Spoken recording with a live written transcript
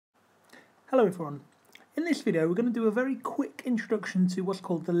Hello everyone. In this video we're going to do a very quick introduction to what's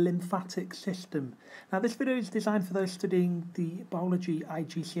called the lymphatic system. Now this video is designed for those studying the biology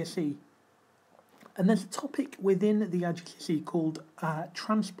IGCSE. And there's a topic within the IGCSE called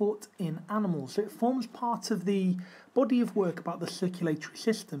transport in animals. So it forms part of the body of work about the circulatory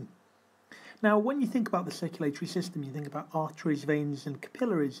system. Now when you think about the circulatory system you think about arteries, veins and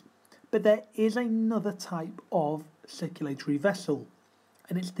capillaries. But there is another type of circulatory vessel,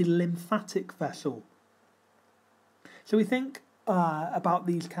 and it's the lymphatic vessel. So we think about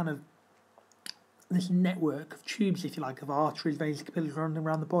these this network of tubes, if you like, of arteries, veins, capillaries running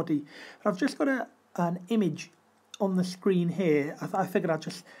around the body. And I've just got an image on the screen here. I figured I'd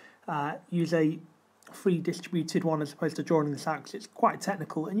just use a free distributed one as opposed to drawing this out because it's quite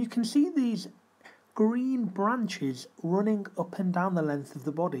technical. And you can see these green branches running up and down the length of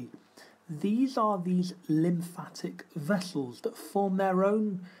the body. These are these lymphatic vessels that form their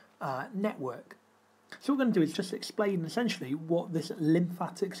own network. So what we're going to do is just explain essentially what this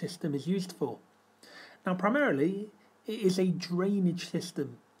lymphatic system is used for. Now primarily it is a drainage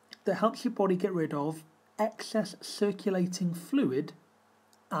system that helps your body get rid of excess circulating fluid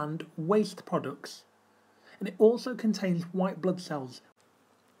and waste products. And it also contains white blood cells.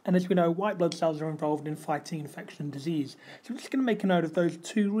 And as we know, white blood cells are involved in fighting infection and disease. So we're just going to make a note of those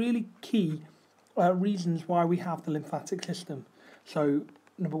two really key reasons why we have the lymphatic system. So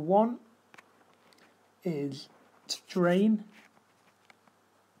number one is to drain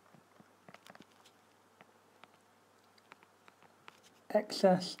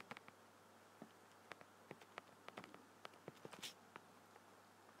excess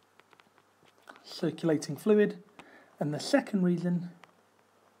circulating fluid. And the second reason,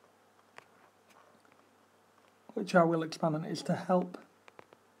 which I will expand on, is to help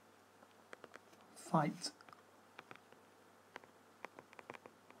fight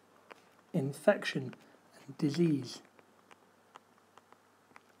infection and disease.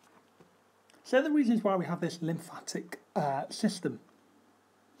 So the reasons why we have this lymphatic system.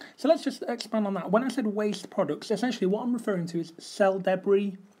 So let's just expand on that. When I said waste products, essentially what I'm referring to is cell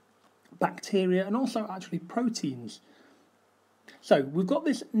debris, bacteria, and also actually proteins. So we've got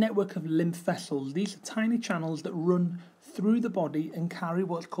this network of lymph vessels. These are tiny channels that run through the body and carry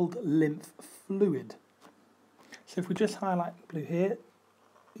what's called lymph fluid. So if we just highlight blue here,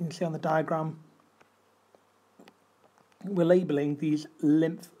 you can see on the diagram, we're labelling these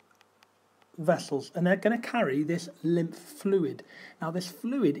lymph vessels, and they're going to carry this lymph fluid. Now this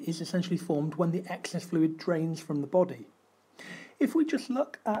fluid is essentially formed when the excess fluid drains from the body. If we just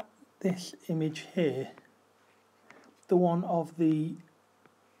look at this image here, the one of the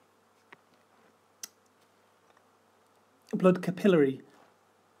blood capillary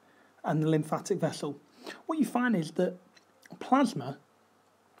and the lymphatic vessel, what you find is that plasma,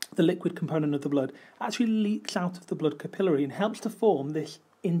 the liquid component of the blood, actually leaks out of the blood capillary and helps to form this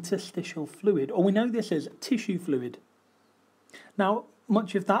interstitial fluid, or we know this as tissue fluid. Now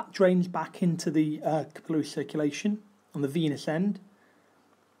much of that drains back into the capillary circulation on the venous end,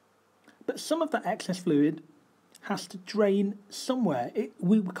 but some of that excess fluid has to drain somewhere.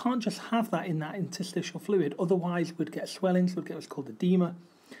 We can't just have that in that interstitial fluid, otherwise we'd get swellings, we'd get what's called edema.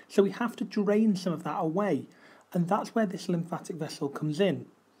 So we have to drain some of that away, and that's where this lymphatic vessel comes in.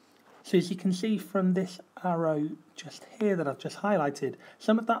 So as you can see from this arrow just here that I've just highlighted,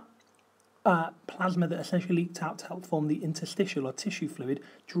 some of that plasma that essentially leaked out to help form the interstitial or tissue fluid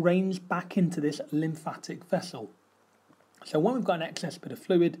drains back into this lymphatic vessel. So when we've got an excess bit of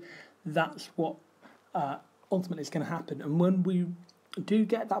fluid, that's what ultimately is going to happen. And when we do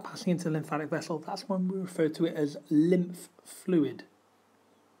get that passing into the lymphatic vessel, that's when we refer to it as lymph fluid.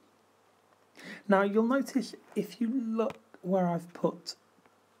 Now you'll notice if you look where I've put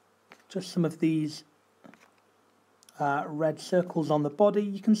just some of these red circles on the body,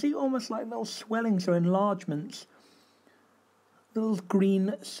 you can see almost like little swellings or enlargements, little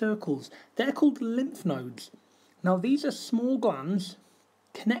green circles. They're called lymph nodes. Now these are small glands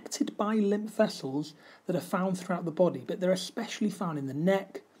connected by lymph vessels that are found throughout the body, but they're especially found in the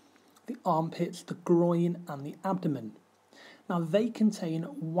neck, the armpits, the groin and the abdomen. Now they contain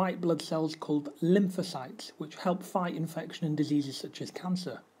white blood cells called lymphocytes, which help fight infection and diseases such as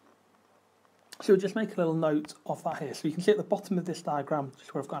cancer. So we'll just make a little note of that here. So you can see at the bottom of this diagram,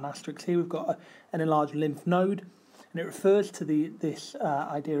 just where I've got an asterisk here, we've got an enlarged lymph node, and it refers to this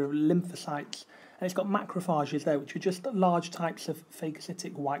idea of lymphocytes. And it's got macrophages there, which are just large types of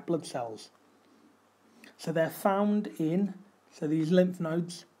phagocytic white blood cells. So they're found in, so these lymph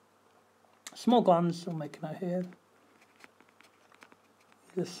nodes, small glands, I'll make a note here.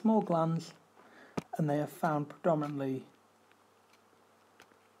 These are small glands, and they are found predominantly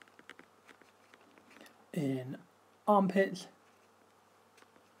in armpits,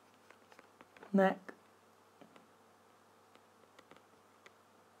 neck,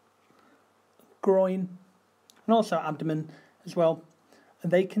 groin, and also abdomen as well.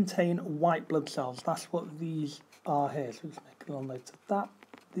 And they contain white blood cells. That's what these are here. So let's make a little note of that.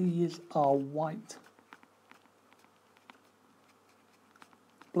 These are white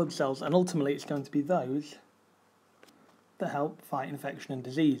blood cells, and ultimately it's going to be those that help fight infection and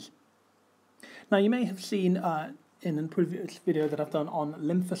disease. Now, you may have seen in a previous video that I've done on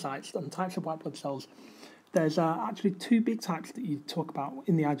lymphocytes, on types of white blood cells, there's actually two big types that you talk about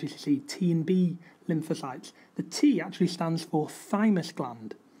in the IGCSE, T and B lymphocytes. The T actually stands for thymus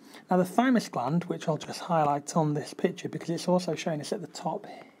gland. Now, the thymus gland, which I'll just highlight on this picture because it's also showing us at the top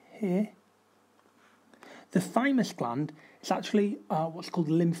here, the thymus gland is actually what's called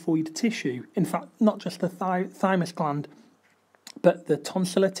lymphoid tissue. In fact, not just the thymus gland, but the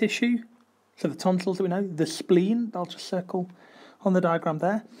tonsillar tissue. So the tonsils that we know, the spleen, I'll just circle on the diagram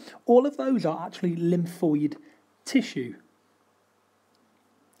there. All of those are actually lymphoid tissue.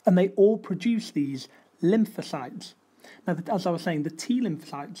 And they all produce these lymphocytes. Now, as I was saying, the T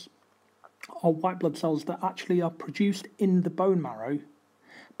lymphocytes are white blood cells that actually are produced in the bone marrow,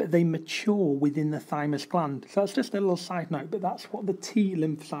 but they mature within the thymus gland. So that's just a little side note, but that's what the T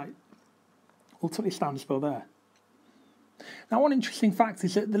lymphocyte ultimately stands for there. Now, one interesting fact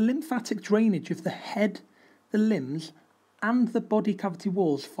is that the lymphatic drainage of the head, the limbs, and the body cavity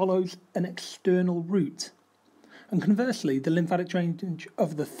walls follows an external route. And conversely, the lymphatic drainage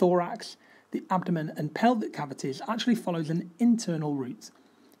of the thorax, the abdomen, and pelvic cavities actually follows an internal route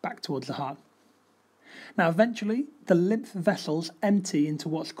back towards the heart. Now, eventually, the lymph vessels empty into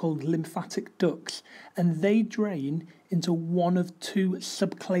what's called lymphatic ducts, and they drain into one of two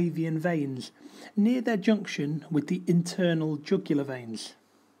subclavian veins near their junction with the internal jugular veins.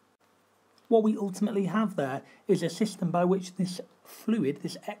 What we ultimately have there is a system by which this fluid,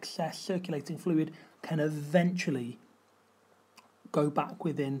 this excess circulating fluid, can eventually go back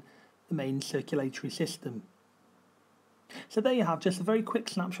within the main circulatory system. So there you have just a very quick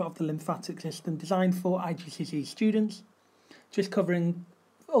snapshot of the lymphatic system designed for IGCSE students, just covering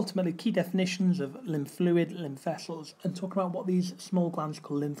ultimately key definitions of lymph fluid, lymph vessels, and talking about what these small glands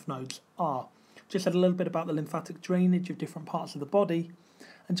called lymph nodes are. Just said a little bit about the lymphatic drainage of different parts of the body,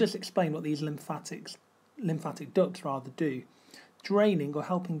 and just explain what these lymphatic ducts rather do, draining or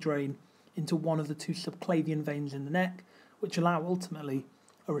helping drain into one of the two subclavian veins in the neck, which allow ultimately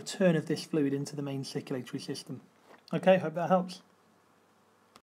a return of this fluid into the main circulatory system. Okay, hope that helps.